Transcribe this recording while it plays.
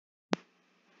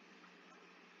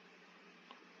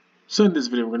So in this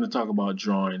video, we're going to talk about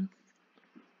drawing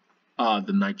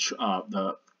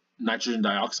the nitrogen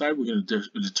dioxide. We're going to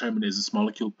determine is this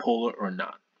molecule polar or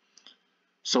not.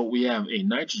 So we have a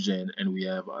nitrogen and we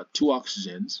have two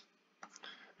oxygens.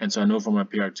 And so I know from my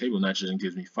periodic table, nitrogen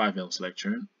gives me 5 valence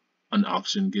electron, and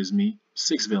oxygen gives me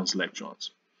 6 valence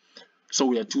electrons. So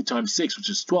we have 2 times 6, which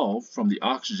is 12 from the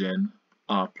oxygen,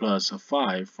 plus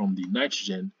 5 from the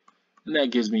nitrogen, and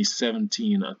that gives me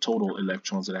 17 total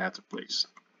electrons that I have to place.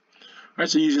 Alright,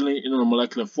 so usually in a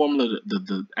molecular formula,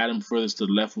 the atom furthest to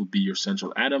the left will be your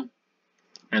central atom.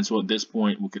 And so at this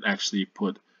point, we could actually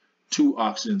put 2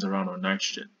 oxygens around our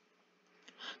nitrogen.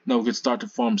 Now we could start to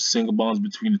form single bonds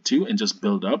between the two and just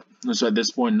build up. And so at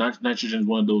this point, nitrogen is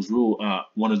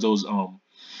one of those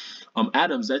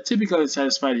atoms that typically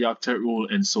satisfy the octet rule,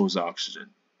 and so is oxygen.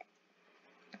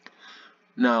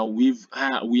 Now we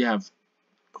have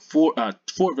four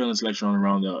valence electron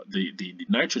around the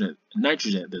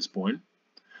nitrogen at this point,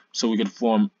 so we could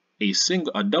form a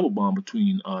double bond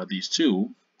between these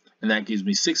two, and that gives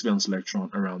me 6 valence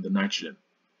electron around the nitrogen.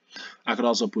 I could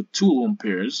also put 2 lone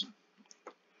pairs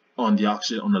on the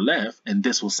oxygen on the left, and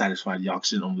this will satisfy the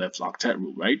oxygen on the left's octet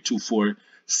rule, right? 2, 4,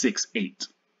 6, 8.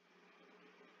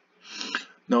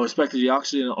 Now, with respect to the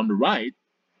oxygen on the right,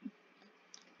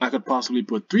 I could possibly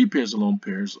put 3 pairs of lone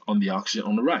pairs on the oxygen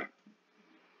on the right.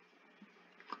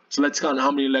 So let's count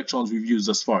how many electrons we've used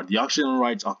thus far. The oxygen on the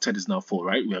right's octet is now full,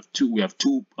 right? We have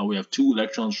two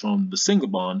electrons from the single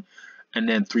bond, and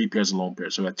then 3 pairs of lone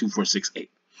pairs. So we have 2, 4, 6,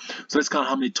 8. So let's count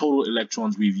how many total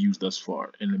electrons we've used thus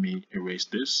far. And let me erase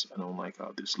this. I don't like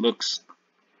how this looks.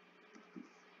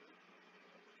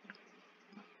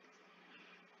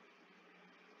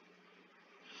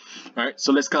 All right,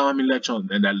 so let's count how many electrons,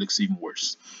 and that looks even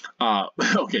worse.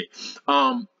 Okay.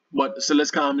 But so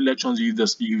let's count how many electrons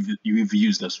you've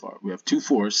used thus far. We have 2,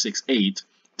 4, 6, 8,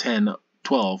 10,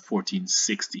 12, 14,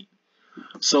 16.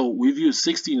 So we've used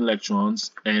 16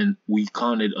 electrons, and we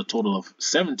counted a total of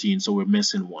 17, so we're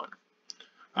missing 1. All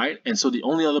right, and so the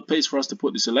only other place for us to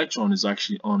put this electron is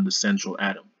actually on the central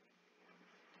atom.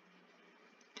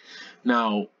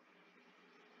 Now,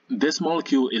 this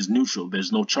molecule is neutral.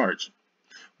 There's no charge.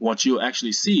 What you'll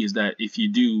actually see is that if you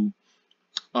do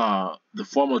the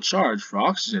formal charge for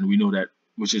oxygen, we know that,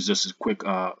 which is just a quick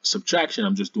subtraction.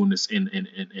 I'm just doing this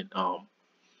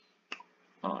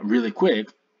really quick.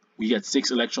 We get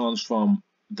 6 electrons from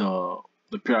the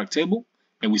periodic table,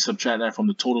 and we subtract that from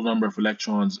the total number of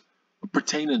electrons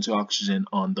pertaining to oxygen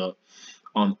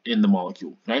in the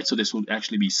molecule, right? So this would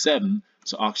actually be 7.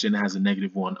 So oxygen has a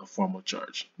 -1 formal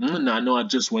charge. Now I know I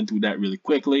just went through that really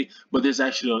quickly, but there's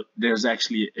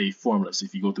actually a formula. So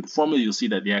if you go through the formula, you'll see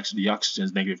that the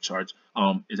oxygen's negative charge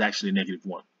is actually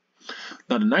 -1.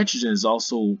 Now the nitrogen is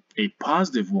also a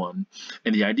 +1,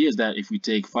 and the idea is that if we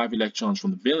take 5 electrons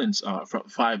from the valence,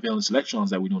 5 valence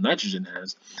electrons that we know nitrogen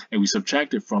has, and we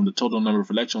subtract it from the total number of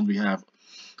electrons we have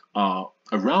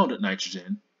around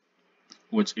nitrogen,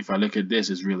 which if I look at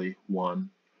this is really 1,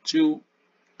 2,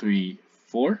 3,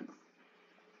 4.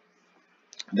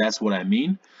 That's what I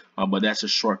mean, but that's a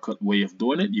shortcut way of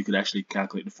doing it. You could actually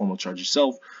calculate the formal charge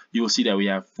yourself. You will see that we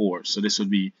have 4, so this would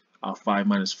be 5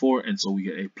 minus 4, and so we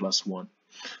get a +1.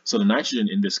 So the nitrogen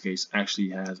in this case actually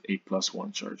has a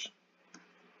 +1 charge.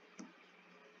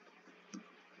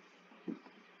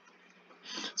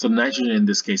 So the nitrogen in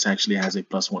this case actually has a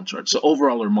 +1 charge. So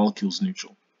overall our molecule is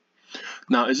neutral.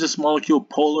 Now, is this molecule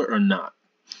polar or not?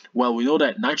 Well, we know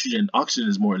that oxygen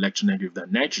is more electronegative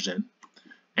than nitrogen,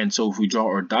 and so if we draw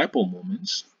our dipole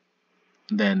moments,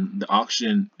 then the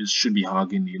oxygen should be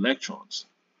hogging the electrons.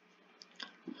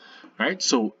 All right,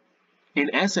 so in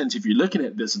essence, if you're looking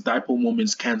at this, dipole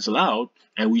moments cancel out,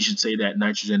 and we should say that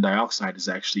nitrogen dioxide is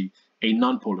actually a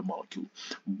nonpolar molecule.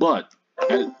 But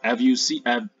as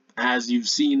you've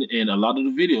seen in a lot of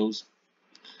the videos,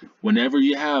 whenever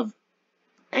you have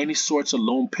any sorts of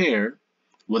lone pair,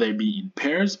 whether it be in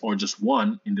pairs or just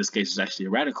one, in this case it's actually a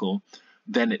radical,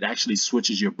 then it actually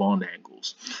switches your bond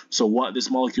angles. So what this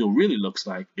molecule really looks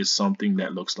like is something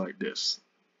that looks like this.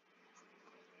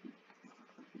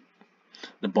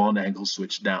 The bond angle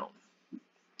switched down,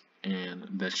 and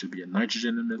that should be a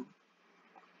nitrogen in the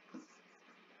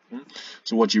middle.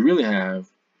 So what you really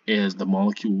have is the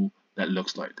molecule that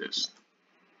looks like this.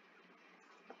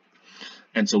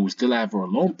 And so we still have our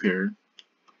lone pair,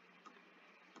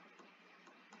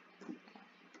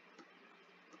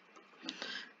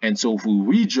 and so if we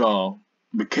redraw,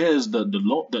 because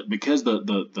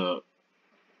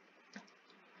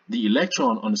the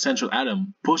electron on the central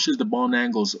atom pushes the bond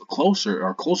angles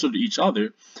closer to each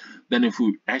other, then if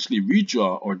we actually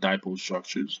redraw our dipole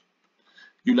structures,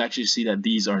 you'll actually see that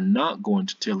these are not going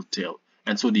to tail-to-tail.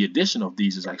 And so the addition of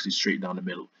these is actually straight down the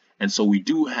middle. And so we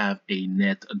do have a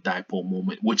net dipole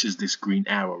moment, which is this green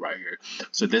arrow right here.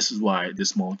 So this is why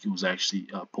this molecule is actually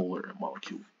a polar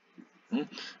molecule.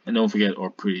 And don't forget our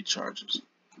pretty charges.